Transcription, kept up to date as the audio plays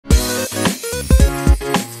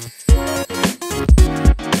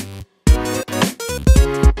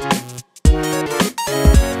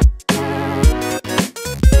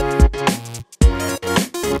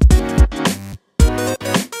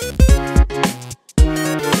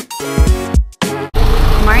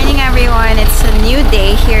It's a new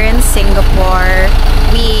day here in Singapore.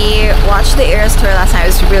 We watched the Eras tour last night.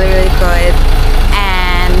 It was really good,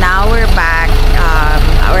 and now we're back.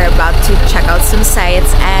 We're about to check out some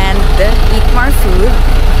sites and eat more food.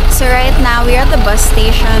 So right now we're at the bus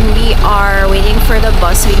station. We are waiting for the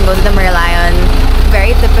bus so we can go to the Merlion.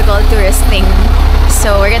 Very typical tourist thing.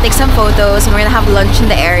 So we're gonna take some photos and we're gonna have lunch in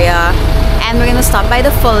the area. And we're gonna stop by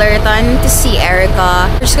the Fullerton to see Erica.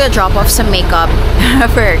 We're just gonna drop off some makeup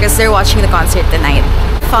for her because they're watching the concert tonight.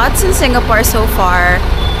 Thoughts in Singapore so far,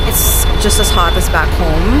 it's just as hot as back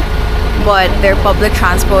home, but their public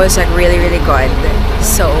transport is like really good.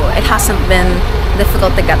 So it hasn't been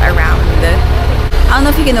difficult to get around. I don't know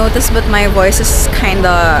if you can notice, but my voice is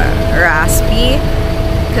kinda raspy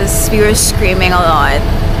because we were screaming a lot.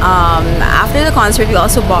 After the concert, we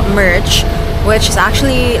also bought merch, which is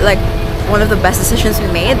actually like one of the best decisions we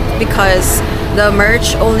made because the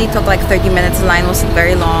merch only took like 30 minutes. The line wasn't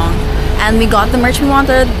very long, and we got the merch we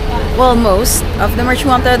wanted. Well, most of the merch we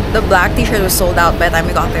wanted. The black t-shirt was sold out by the time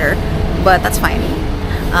we got there, but that's fine.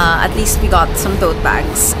 At least we got some tote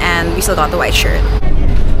bags and we still got the white shirt.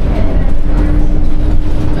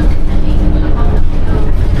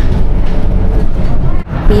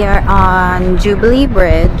 We are on Jubilee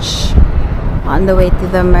Bridge on the way to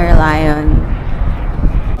the Merlion.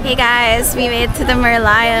 Hey guys, we made it to the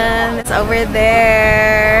Merlion. It's over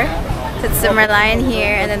there. So it's the Merlion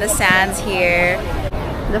here and then the sands here.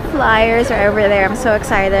 The flyers are over there. I'm so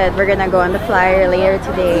excited. We're gonna go on the flyer later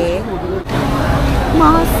today.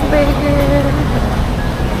 Moss Burger.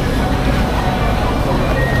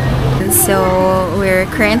 So we're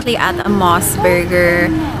currently at a Moss Burger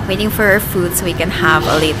waiting for our food so we can have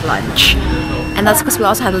a late lunch. And that's because we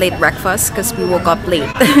also had a late breakfast because we woke up late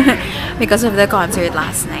because of the concert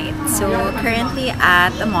last night. So currently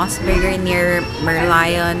at a Moss Burger near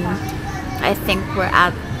Merlion. I think we're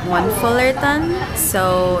at one Fullerton.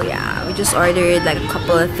 So yeah, we just ordered like a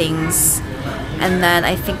couple of things. And then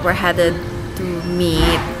I think we're headed to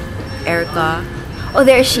meet Erica. Oh,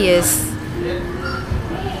 there she is.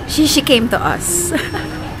 She came to us.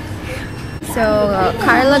 So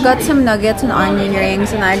Carla got some nuggets and onion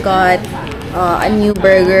rings, and I got a new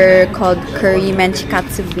burger called curry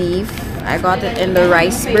menchikatsu beef. I got it in the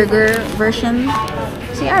rice burger version.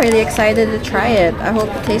 So yeah, really excited to try it. I hope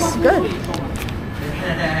it tastes good.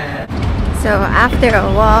 So after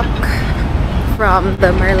a walk from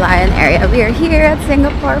the Merlion area, we are here at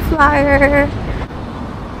Singapore Flyer.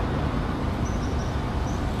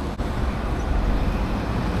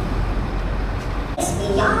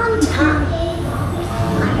 Beyond time.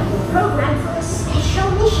 I have been programmed for a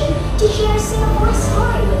special mission to share Singapore's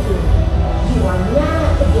story with you. You are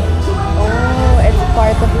now at the gate to a Oh, it's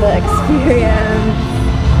part of the experience.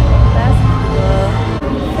 That's cool.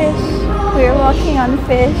 Fish. We're walking on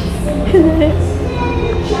fish.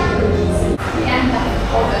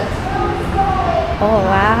 Oh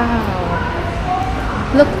wow.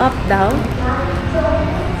 Look up down.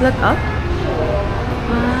 Look up.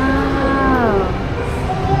 Wow.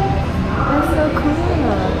 That's so cool.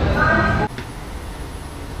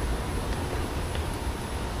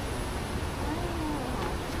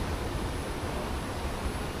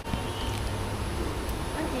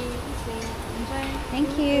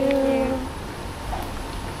 Thank you.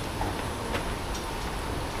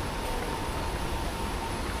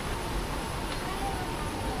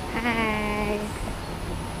 Hi.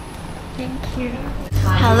 Thank you.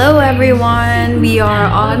 Hello everyone. We are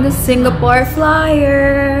on the Singapore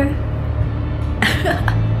Flyer.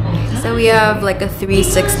 So we have like a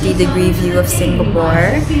 360-degree view of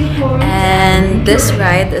Singapore, and this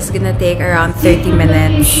ride is gonna take around 30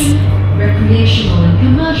 minutes. Recreational and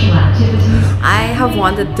commercial activities. I have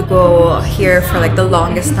wanted to go here for like the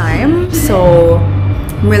longest time, so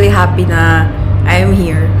I'm really happy na I'm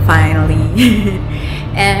here finally.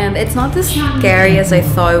 And it's not as scary as I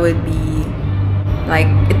thought it would be. Like,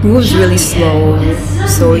 it moves really slow,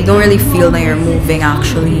 so you don't really feel that you're moving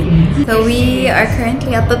actually. So we are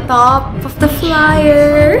currently at the top of the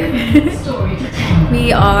flyer.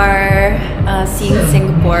 We are seeing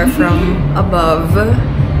Singapore from above.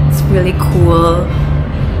 It's really cool,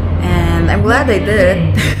 and I'm glad I did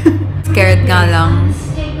it. Scared nga lang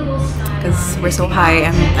because we're so high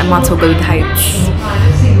and I'm not so good with heights.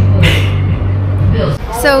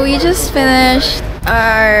 So we just finished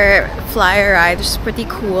our flyer ride, which is pretty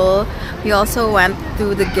cool. We also went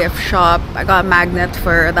to the gift shop. I got a magnet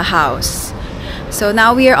for the house. So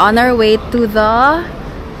now we are on our way to the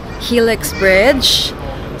Helix Bridge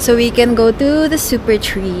so we can go to the super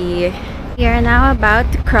tree. We are now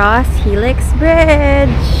about to cross Helix Bridge.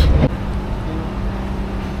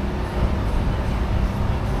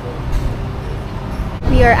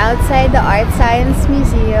 We are outside the Art Science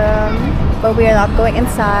Museum, but we are not going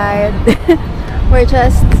inside. We're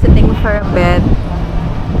just sitting for a bit.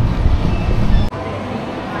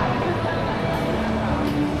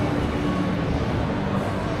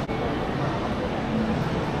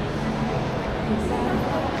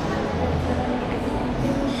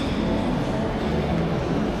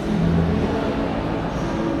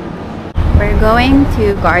 We're going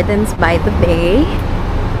to Gardens by the Bay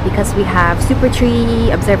because we have Super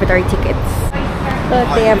Tree Observatory tickets. Look,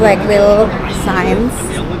 they have like little signs.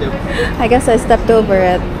 I guess I stepped over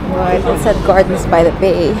it, but it said Gardens by the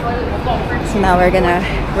Bay. So now we're gonna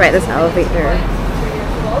ride this elevator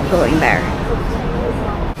going there.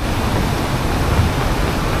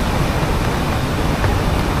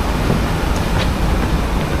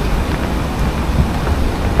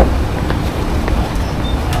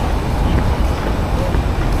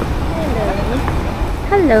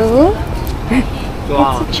 Hello.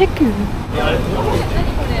 It's a chicken.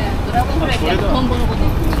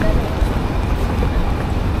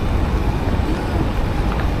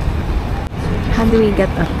 How do we get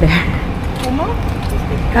up there?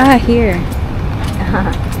 Ah, here.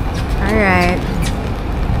 Alright.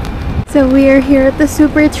 So we are here at the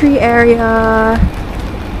Super Tree area.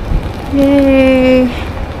 Yay!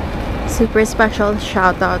 Super special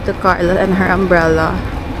shout out to Carla and her umbrella.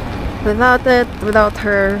 Without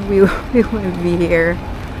her, we wouldn't be here.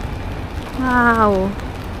 Wow.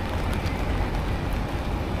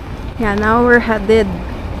 Yeah, now we're headed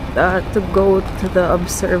to go to the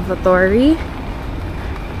observatory.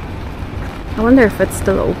 I wonder if it's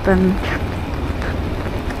still open.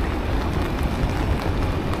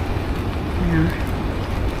 Yeah.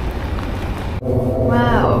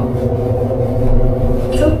 Wow.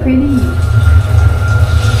 So pretty.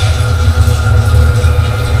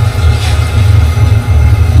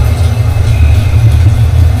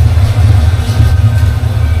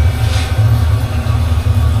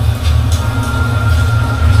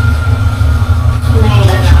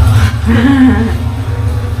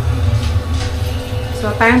 So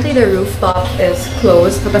apparently the rooftop is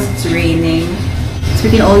closed because it's raining. So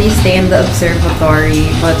we can only stay in the observatory,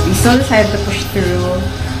 but we still decided to push through,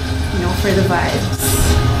 you know, for the vibes.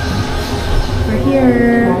 We're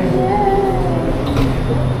here.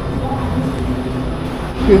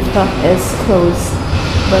 Rooftop is closed,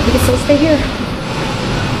 but we can still stay here.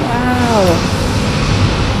 Wow.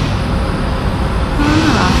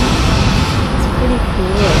 Ah, it's pretty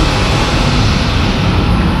cool.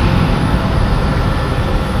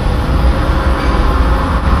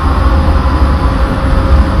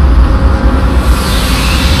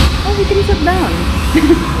 Sit down.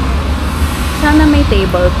 Sana may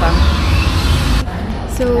table pa.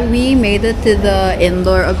 So we made it to the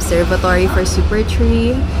indoor observatory for Super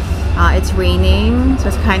Tree. It's raining, so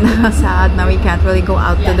it's kind of sad now we can't really go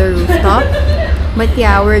out to the rooftop. But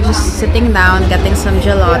yeah, we're just sitting down getting some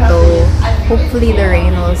gelato. Hopefully the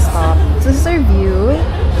rain will stop. So this is our view.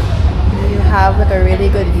 You have like a really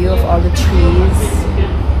good view of all the trees.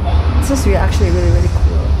 This is actually really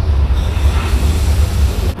cool.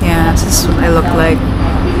 Yeah, this is what I look like.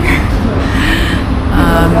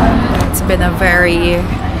 It's been a very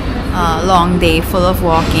long day full of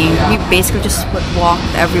walking. We basically just walked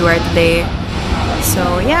everywhere today.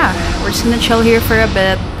 So yeah, we're just gonna chill here for a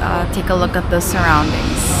bit, take a look at the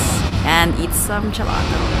surroundings, and eat some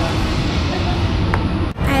gelato.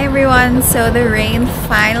 Hi everyone, so the rain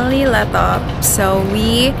finally let up. So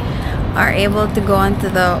we are able to go onto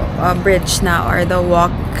the bridge now, or the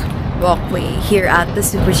walkway here at the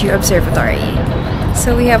Super Tree Observatory.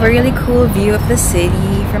 So we have a really cool view of the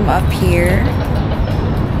city from up here.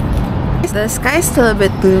 The sky is still a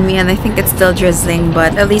bit gloomy and I think it's still drizzling,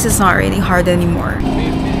 but at least it's not raining hard anymore.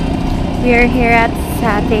 We are here at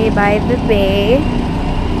Satay by the Bay,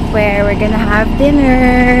 where we're gonna have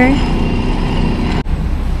dinner.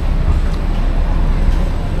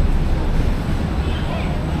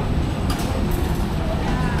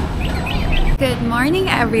 Good morning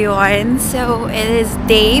everyone. So it is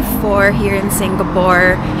day 4 here in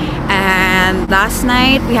Singapore, and last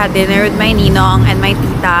night we had dinner with my ninong and my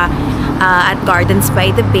tita at Gardens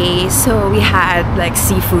by the Bay. So we had like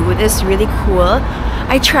seafood. It's really cool.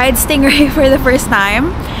 I tried stingray for the first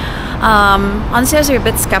time. Honestly, I was a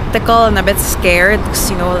bit skeptical and a bit scared because,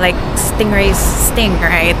 you know, like stingrays sting,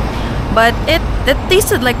 right? But it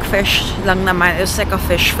tasted like fish lang naman. It was like a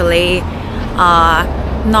fish fillet.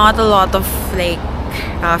 Not a lot of like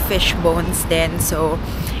fish bones then, so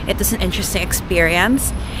it was an interesting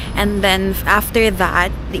experience. And then after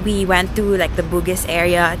that, we went to like the bugis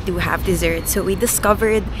area to have dessert. So we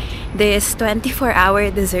discovered this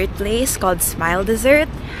 24-hour dessert place called Smile Dessert,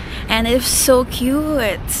 and it was so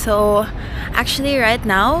cute. So actually right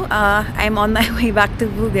now I'm on my way back to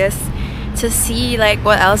bugis to see like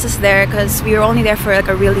what else is there, because we were only there for like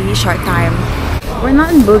a really short time. We're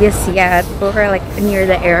not in bugis yet, but we're like near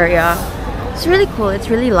the area. It's really cool. It's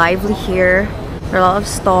really lively here. There are a lot of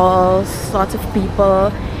stalls, lots of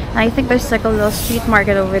people. And I think there's like a little street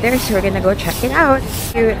market over there, so we're gonna go check it out.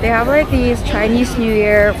 They have like these Chinese New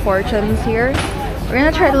Year fortunes here. We're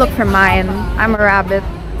gonna try to look for mine. I'm a rabbit,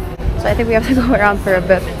 so I think we have to go around for a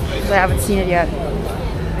bit because I haven't seen it yet.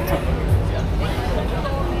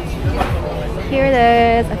 Here it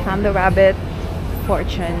is. I found the rabbit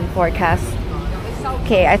fortune forecast.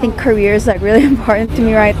 Okay, I think career is like really important to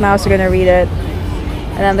me right now, so we're gonna read it.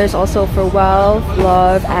 And then there's also for wealth,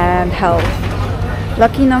 love, and health.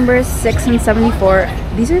 Lucky numbers 6 and 74.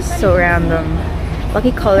 These are so random.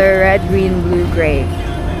 Lucky color red, green, blue, gray.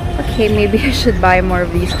 Okay, maybe I should buy more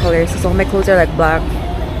of these colors because all my clothes are like black.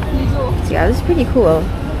 So yeah, this is pretty cool.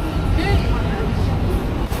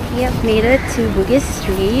 We have made it to Bugis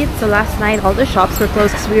Street. So last night all the shops were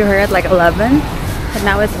closed because we were here at like 11. But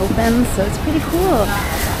now it's open, so it's pretty cool.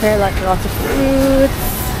 There are like lots of fruits.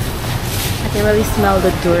 I can really smell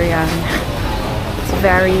the durian. It's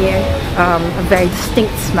very, a very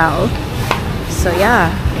distinct smell. So yeah,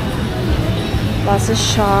 lots of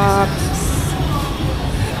shops.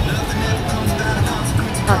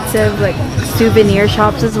 Lots of like souvenir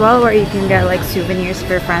shops as well, where you can get like souvenirs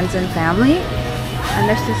for friends and family. And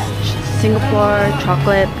there's this Singapore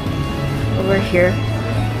chocolate over here.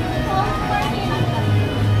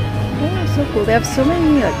 Yeah, so cool. They have so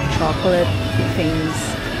many like chocolate things.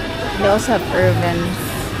 They also have Irvin's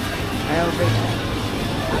right over there.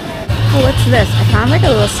 Oh, what's this? I found like a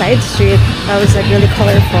little side street that was like really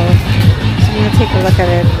colorful. So I'm gonna take a look at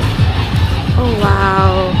it. Oh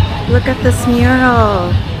wow, look at this mural.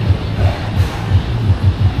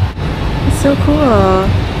 It's so cool.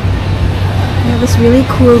 We have this really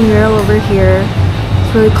cool mural over here.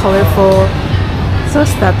 It's really colorful. So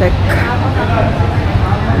aesthetic.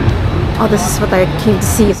 Oh, this is what I came to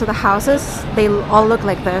see. So the houses, they all look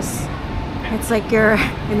like this. It's like you're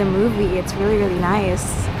in a movie. It's really, really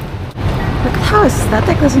nice. Look at how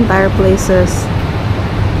aesthetic this entire place is.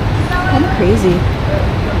 Kind of crazy.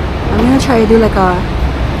 I'm gonna try to do like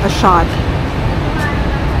a shot.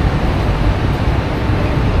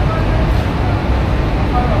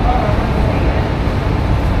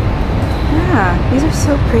 Yeah, these are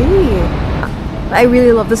so pretty. I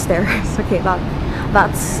really love the stairs. Okay,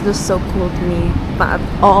 that's just so cool to me. That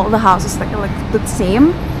all the houses like the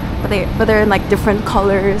same, but they're in like different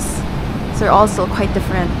colors. So they're all still quite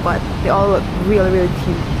different, but they all look really, really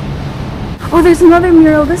cute. Oh, there's another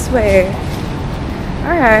mural this way.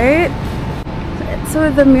 Alright. So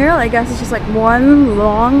the mural, I guess, is just like one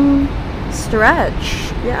long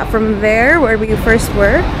stretch. Yeah, from there where we first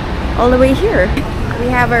were, all the way here. We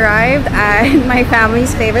have arrived at my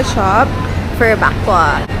family's favorite shop for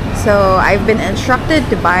bakwa. So I've been instructed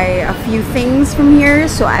to buy a few things from here,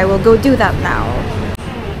 so I will go do that now.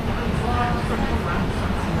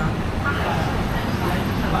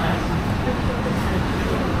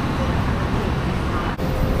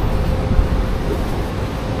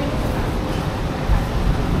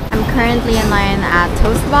 I'm currently in line at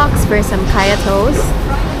Toast Box for some kaya toast,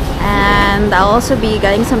 and I'll also be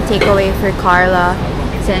getting some takeaway for Carla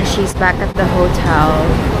since she's back at the hotel.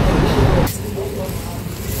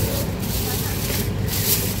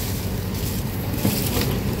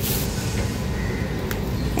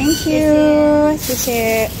 Thank you.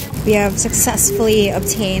 We have successfully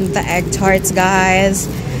obtained the egg tarts, guys.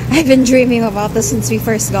 I've been dreaming about this since we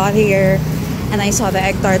first got here and I saw the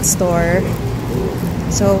egg tart store.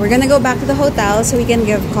 So we're gonna go back to the hotel so we can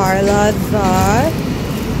give Carla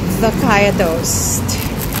the kaya toast.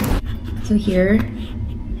 So here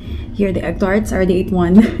the egg tarts. I already ate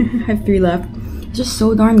one. I have 3 left. It's just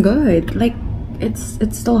so darn good. Like it's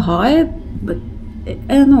still hot, but I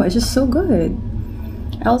don't know, it's just so good.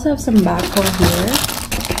 I also have some bako here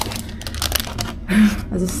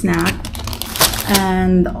as a snack,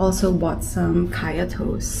 and also bought some kaya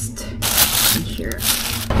toast in here.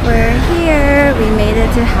 We're here. We made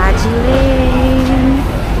it to Haji Lane.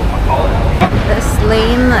 This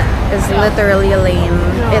lane is literally a lane.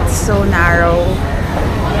 It's so narrow.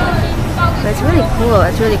 But it's really cool.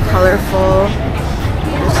 It's really colorful.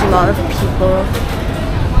 There's a lot of people.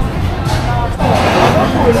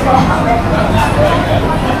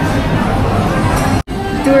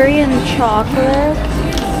 Durian chocolate.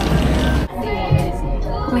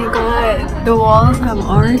 Oh my god, the walls have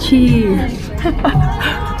Archie.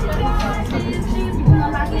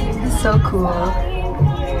 It's so cool.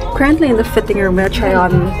 Currently in the fitting room, I'm gonna try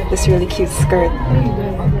on this really cute skirt.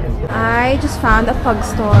 I just found a pug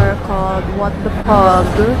store called What the Pug.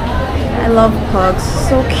 I love pugs.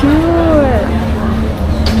 So cute.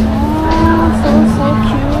 Oh, so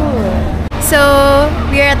cute. So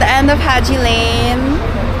we're at the end of Haji Lane.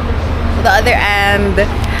 The other end,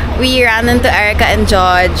 we ran into Erica and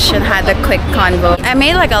George and had a quick convo. I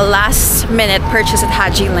made like a last minute purchase at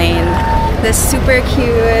Haji Lane. This super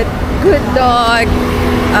cute, good dog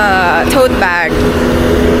tote bag.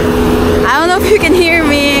 I don't know if you can hear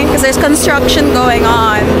me because there's construction going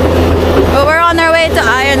on. But we're on our way to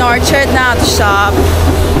Iron Orchard now to shop.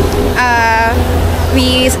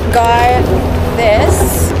 We got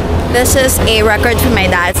this. This is a record from my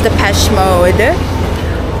dad. It's the Depeche Mode.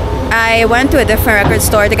 I went to a different record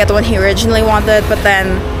store to get the one he originally wanted, but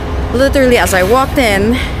then literally as I walked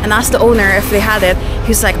in and asked the owner if they had it, he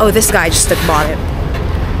was like, oh, this guy just bought it.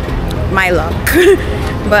 My luck.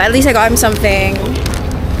 But at least I got him something,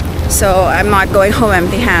 so I'm not going home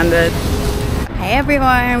empty-handed. Hey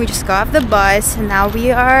everyone, we just got off the bus and now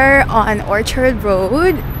we are on Orchard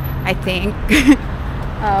Road, I think.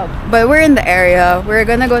 But we're in the area. We're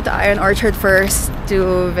gonna go to Iron Orchard first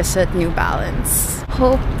to visit New Balance.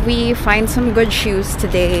 Hope we find some good shoes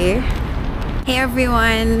today. Hey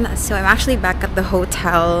everyone, so I'm actually back at the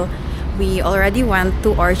hotel. We already went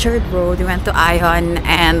to Orchard Road, we went to Ion,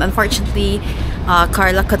 and unfortunately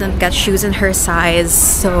Carla couldn't get shoes in her size,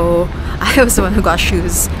 so I was the one who got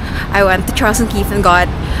shoes. I went to Charles & Keith and got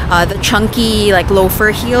the chunky like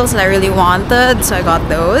loafer heels that I really wanted, so I got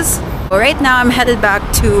those. But right now I'm headed back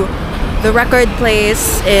to the record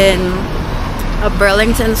place in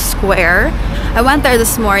Burlington Square. I went there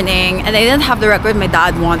this morning and they didn't have the record my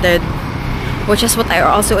dad wanted, which is what I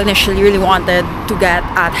also initially really wanted to get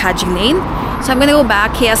at Haji Lane. So I'm gonna go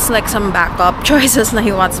back. He has like some backup choices that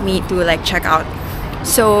he wants me to like check out.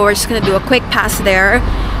 So we're just gonna do a quick pass there.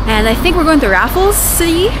 And I think we're going to Raffles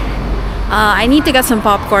City. I need to get some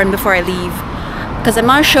popcorn before I leave because I'm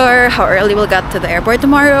not sure how early we'll get to the airport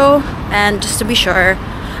tomorrow. And just to be sure,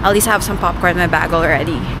 I'll at least have some popcorn in my bag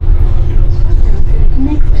already.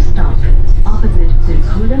 Next stop, opposite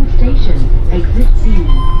Bencoolen Station, exit C.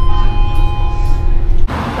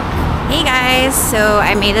 Hey guys, so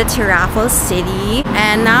I made it to Raffles City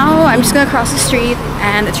and now I'm just gonna cross the street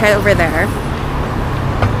and it's right over there.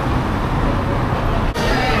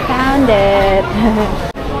 Found it!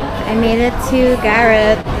 I made it to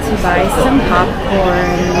Garrett to buy some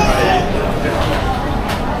popcorn.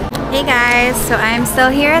 Hey guys, so I'm still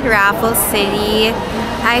here at Raffles City.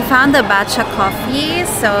 I found a batch of coffee,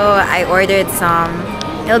 so I ordered some.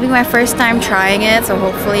 It'll be my first time trying it, so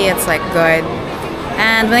hopefully it's like good.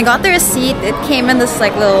 And when I got the receipt, it came in this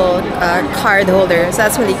like little card holder, so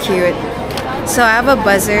that's really cute. So I have a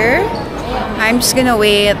buzzer. I'm just gonna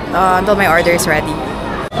wait until my order is ready.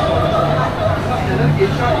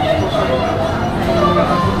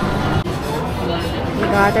 We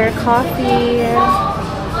got our coffee.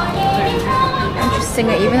 Interesting,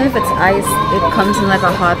 even if it's iced, it comes in like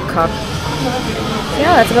a hot cup.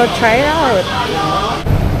 Yeah, let's go try it out.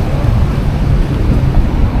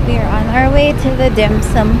 We're on our way to the dim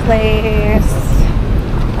sum place.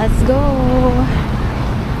 Let's go.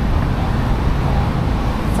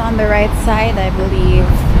 It's on the right side, I believe.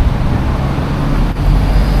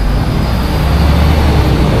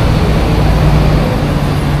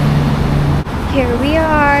 Here we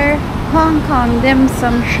are, Hong Kong dim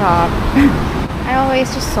sum shop. I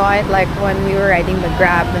always just saw it like when we were riding the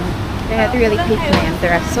Grab and it had really piqued my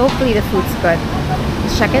interest. So hopefully the food's good.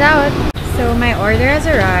 Let's check it out. So my order has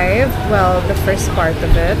arrived. Well, the first part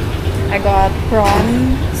of it. I got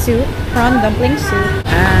prawn soup, prawn dumpling soup,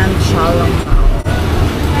 and shalom.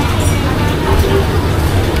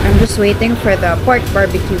 I'm just waiting for the pork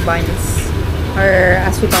barbecue buns, or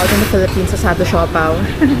as we call it in the Philippines, asado siopaw.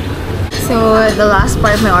 So the last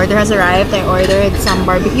part of my order has arrived. I ordered some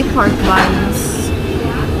barbecue pork buns.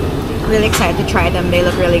 Really excited to try them. They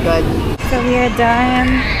look really good. So we are done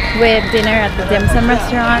with dinner at the dim sum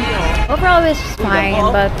restaurant. Overall it's just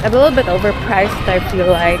fine, but a little bit overpriced, I feel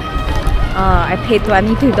like. I paid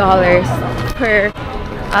 $22 per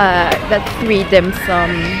the 3 dim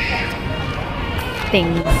sum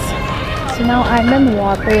things. So So now I'm in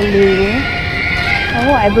Waterloo.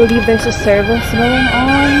 Oh, I believe there's a service going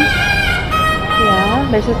on. Yeah,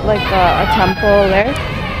 there's like a temple there.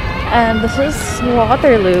 And this is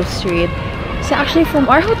Waterloo Street. So actually from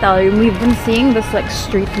our hotel room, we've been seeing this like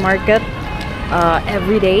street market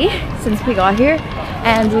every day since we got here.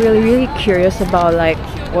 And we're really curious about like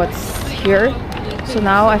what's here. So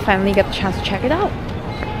now I finally get the chance to check it out.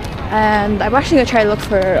 And I'm actually gonna try to look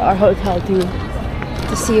for our hotel too,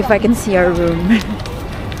 to see if I can see our room.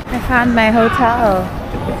 I found my hotel.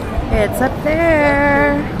 It's up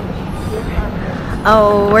there.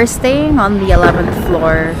 Oh, we're staying on the 11th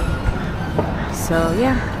floor. So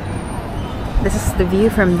yeah, this is the view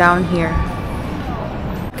from down here.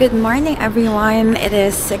 Good morning everyone. It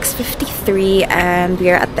is 6:53 and we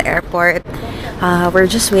are at the airport. We're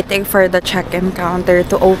just waiting for the check-in counter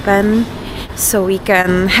to open so we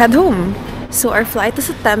can head home. So our flight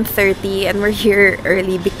is at 10:30 and we're here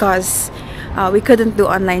early because we couldn't do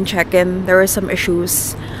online check-in. There were some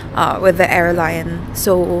issues with the airline.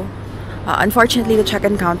 So unfortunately the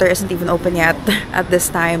check-in counter isn't even open yet at this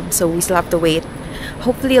time, so we still have to wait.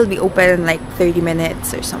 Hopefully it'll be open in like 30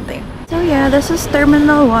 minutes or something. So yeah, this is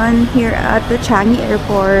Terminal 1 here at the Changi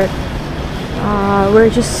Airport.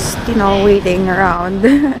 We're just, you know, waiting around.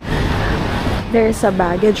 There's a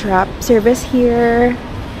baggage wrap service here,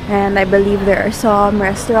 and I believe there are some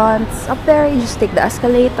restaurants up there. You just take the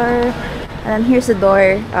escalator, and then here's the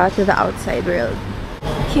door to the outside world.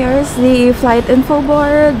 Here's the flight info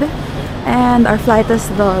board, and our flight is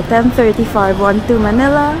the 10:35 one to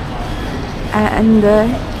Manila. And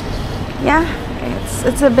yeah,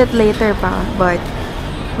 it's a bit later pa, but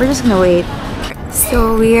we're just gonna wait.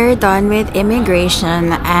 So we're done with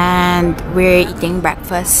immigration and we're eating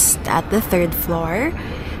breakfast at the 3rd floor.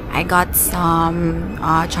 I got some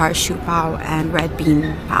char siu pao and red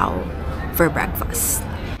bean pao for breakfast.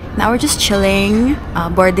 Now we're just chilling.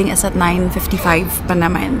 Boarding is at 9:55 pa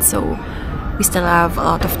naman, so we still have a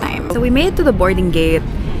lot of time. So we made it to the boarding gate.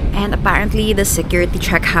 And apparently the security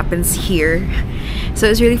check happens here. So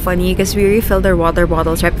it's really funny because we refilled our water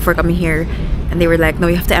bottles right before coming here. And they were like,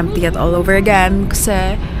 no, you have to empty it all over again because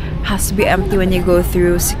it has to be empty when you go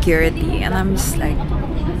through security. And I'm just like,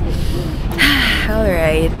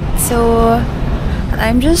 alright. So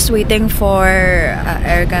I'm just waiting for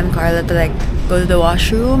Erica and Carla to like go to the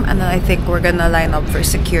washroom. And then I think we're gonna line up for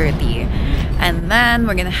security. And then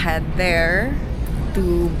we're gonna head there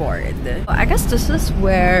to board. I guess this is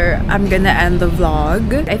where I'm gonna end the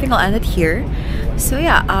vlog. I think I'll end it here. So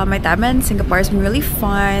yeah, my time in Singapore has been really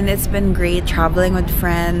fun. It's been great traveling with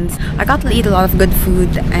friends. I got to eat a lot of good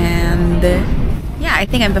food, and yeah, I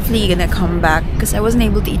think I'm definitely gonna come back because I wasn't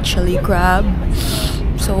able to eat chili crab.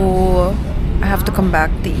 So I have to come back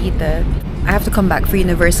to eat it. I have to come back for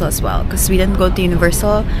Universal as well because we didn't go to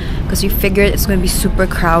Universal because we figured it's gonna be super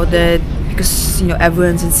crowded because, you know,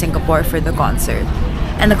 everyone's in Singapore for the concert.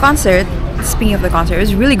 And the concert, speaking of the concert, it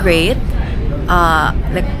was really great.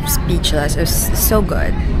 Like speechless. It was so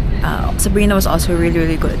good. Sabrina was also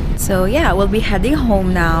really good. So yeah, we'll be heading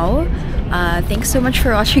home now. Thanks so much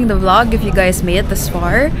for watching the vlog if you guys made it this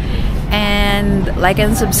far. And like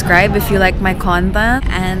and subscribe if you like my content.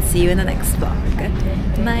 And see you in the next vlog.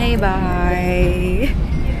 Bye bye.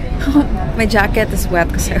 My jacket is wet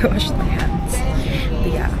because I washed my hands.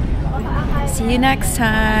 But yeah. See you next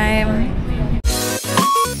time.